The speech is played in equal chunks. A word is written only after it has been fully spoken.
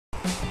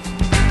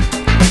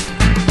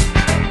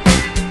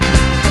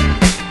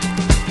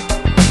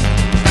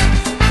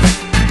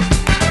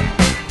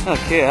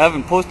Okay, I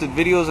haven't posted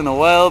videos in a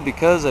while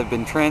because I've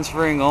been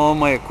transferring all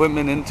my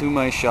equipment into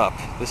my shop.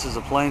 This is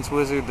Appliance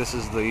Wizard. This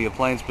is the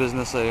appliance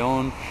business I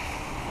own.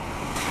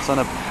 It's on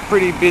a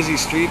pretty busy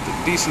street,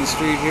 a decent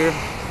street here.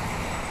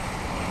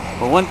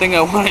 But one thing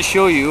I want to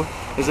show you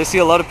is I see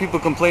a lot of people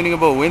complaining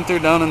about winter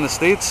down in the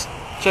States.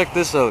 Check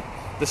this out.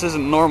 This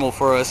isn't normal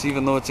for us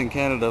even though it's in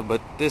Canada,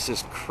 but this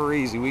is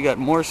crazy. We got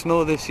more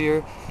snow this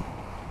year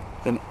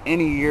than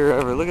any year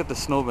ever. Look at the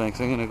snowbanks.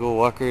 I'm gonna go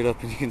walk right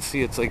up and you can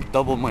see it's like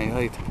double my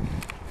height.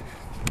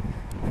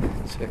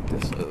 Check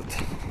this out.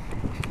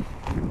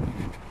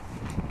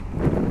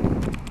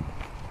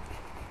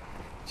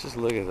 Just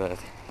look at that.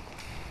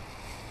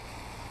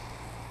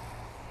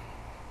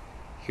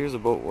 Here's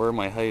about where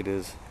my height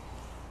is.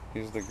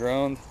 Here's the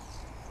ground.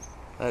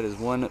 That is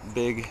one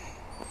big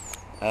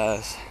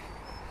ass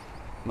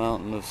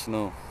mountain of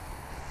snow.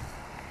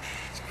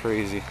 It's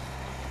crazy.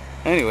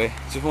 Anyway,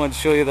 just wanted to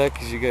show you that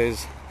because you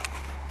guys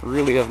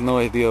really have no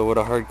idea what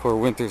a hardcore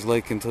winter's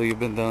like until you've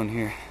been down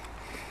here.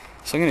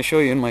 So I'm going to show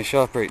you in my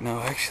shop right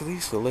now actually,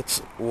 so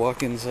let's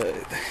walk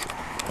inside.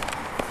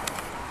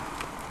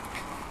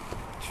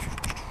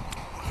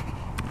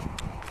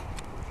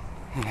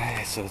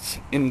 Alright, so it's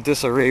in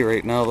disarray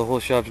right now. The whole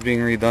shop's being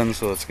redone,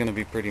 so it's going to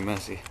be pretty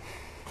messy.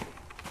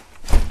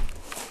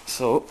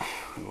 So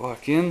we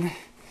walk in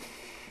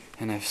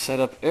and I've set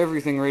up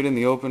everything right in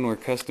the open where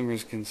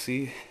customers can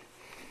see.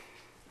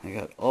 I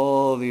got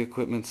all the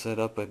equipment set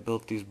up. I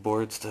built these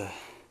boards to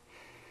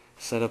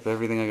set up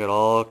everything. I got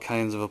all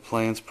kinds of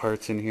appliance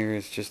parts in here.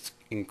 It's just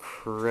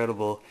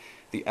incredible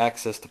the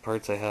access to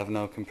parts I have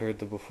now compared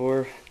to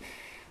before.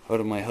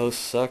 Out of my house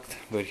sucked,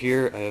 but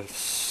here I have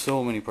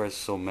so many parts.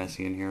 So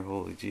messy in here,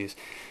 holy jeez.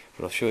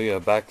 But I'll show you a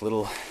back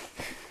little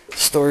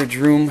storage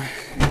room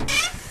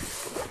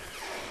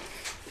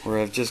where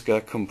I've just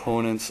got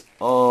components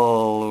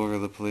all over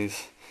the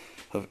place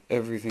of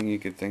everything you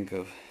could think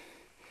of.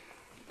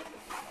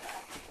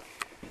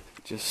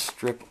 Just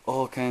strip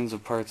all kinds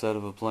of parts out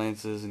of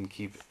appliances and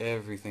keep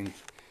everything.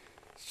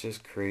 It's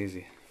just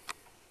crazy.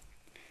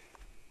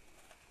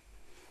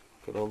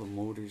 Look at all the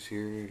motors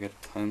here. You got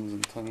tons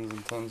and tons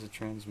and tons of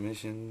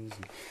transmissions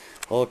and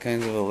all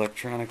kinds of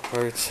electronic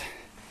parts.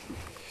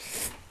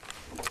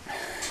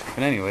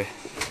 But anyway,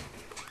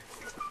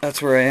 that's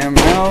where I am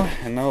now,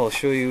 and now I'll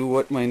show you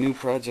what my new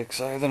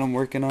projects are that I'm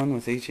working on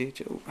with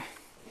HHO.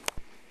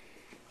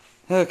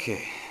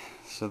 Okay,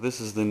 so this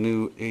is the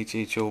new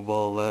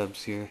HHOBALL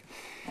labs here.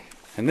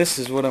 And this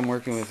is what I'm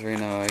working with right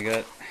now. I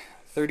got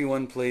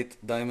 31 plate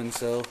diamond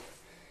cell.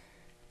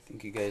 I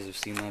think you guys have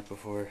seen that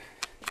before.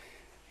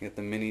 I got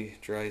the mini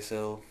dry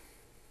cell.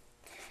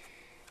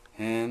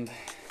 And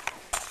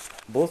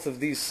both of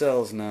these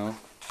cells now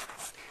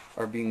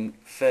are being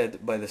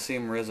fed by the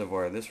same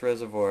reservoir. This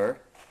reservoir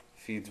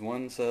feeds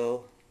one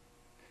cell,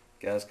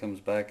 gas comes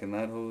back in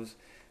that hose,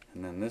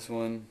 and then this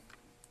one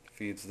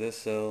feeds this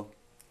cell,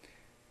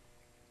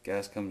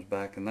 gas comes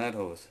back in that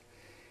hose.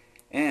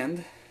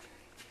 And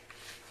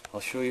I'll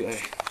show you,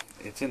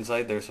 it's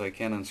inside there so I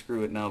can't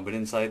unscrew it now, but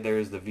inside there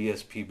is the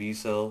VSPB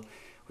cell,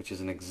 which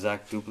is an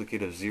exact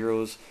duplicate of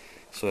zeros.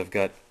 So I've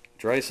got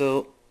dry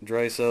cell,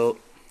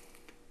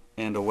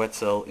 and a wet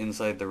cell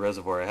inside the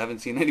reservoir. I haven't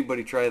seen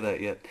anybody try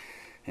that yet,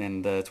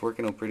 and it's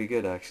working out pretty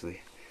good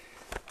actually.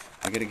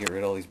 I gotta get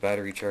rid of all these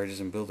battery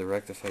charges and build a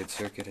rectified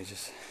circuit. I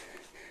just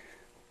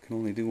can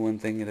only do one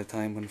thing at a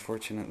time,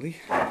 unfortunately.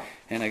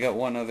 And I got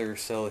one other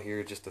cell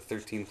here, just a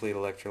 13 plate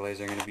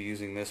electrolyzer. I'm going to be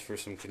using this for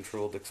some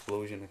controlled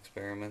explosion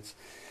experiments.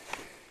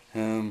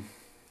 And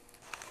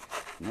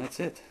that's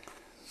it.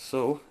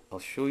 So I'll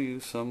show you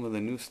some of the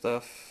new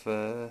stuff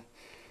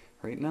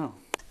right now.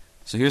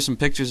 So here's some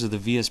pictures of the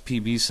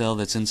VSPB cell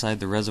that's inside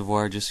the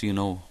reservoir, just so you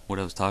know what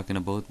I was talking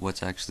about,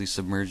 what's actually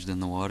submerged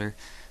in the water.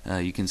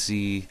 You can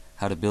see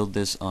how to build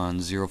this on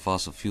Zero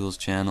Fossil Fuels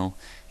channel.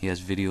 He has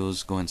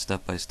videos going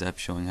step by step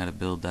showing how to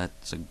build that.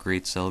 It's a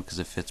great cell because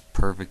it fits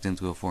perfect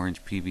into a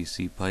 4-inch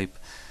PVC pipe,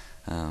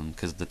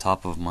 because the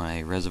top of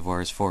my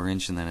reservoir is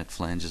 4-inch and then it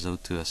flanges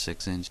out to a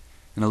 6-inch.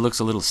 And it looks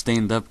a little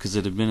stained up because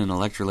it had been an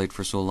electrolyte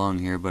for so long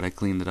here, but I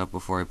cleaned it up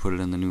before I put it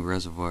in the new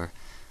reservoir.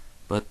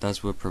 But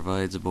that's what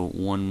provides about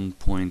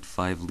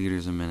 1.5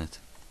 liters a minute.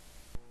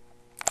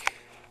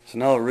 So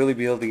now I'll really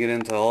be able to get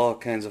into all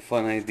kinds of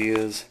fun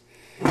ideas.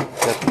 I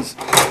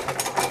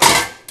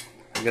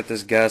got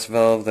this gas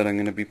valve that I'm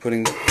going to be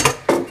putting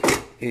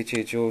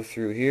HHO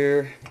through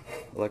here.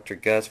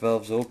 Electric gas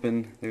valve's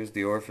open. There's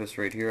the orifice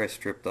right here. I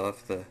stripped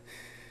off the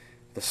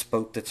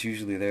spout that's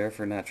usually there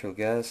for natural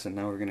gas, and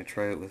now we're going to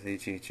try it with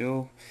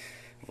HHO.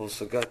 I've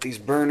also got these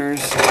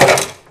burners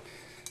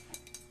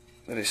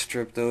that I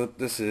stripped out.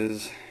 This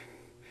is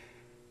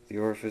the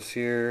orifice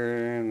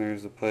here, and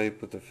there's the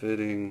pipe with the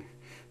fitting.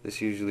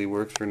 This usually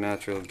works for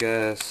natural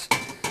gas.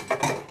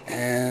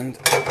 And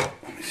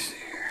let me see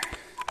here.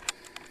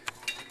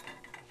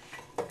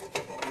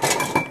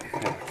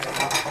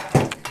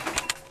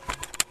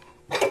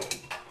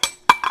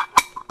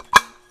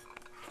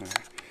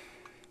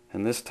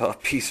 And this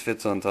top piece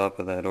fits on top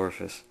of that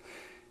orifice,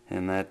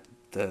 and that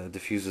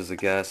diffuses the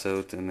gas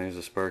out, and there's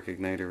a spark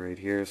igniter right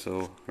here.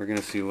 So we're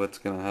gonna see what's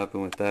gonna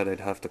happen with that. I'd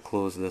have to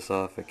close this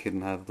off. I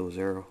couldn't have those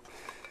arrow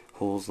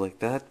holes like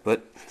that,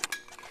 but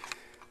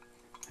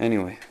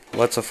anyway,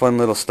 lots of fun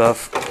little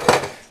stuff.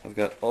 I've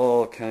got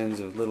all kinds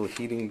of little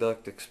heating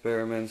duct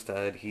experiments to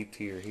add heat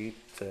to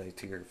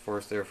your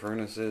forced air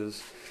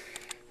furnaces.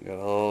 I've got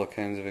all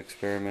kinds of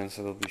experiments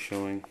that I'll be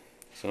showing.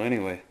 So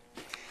anyway,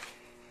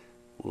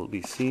 we'll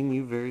be seeing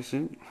you very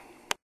soon.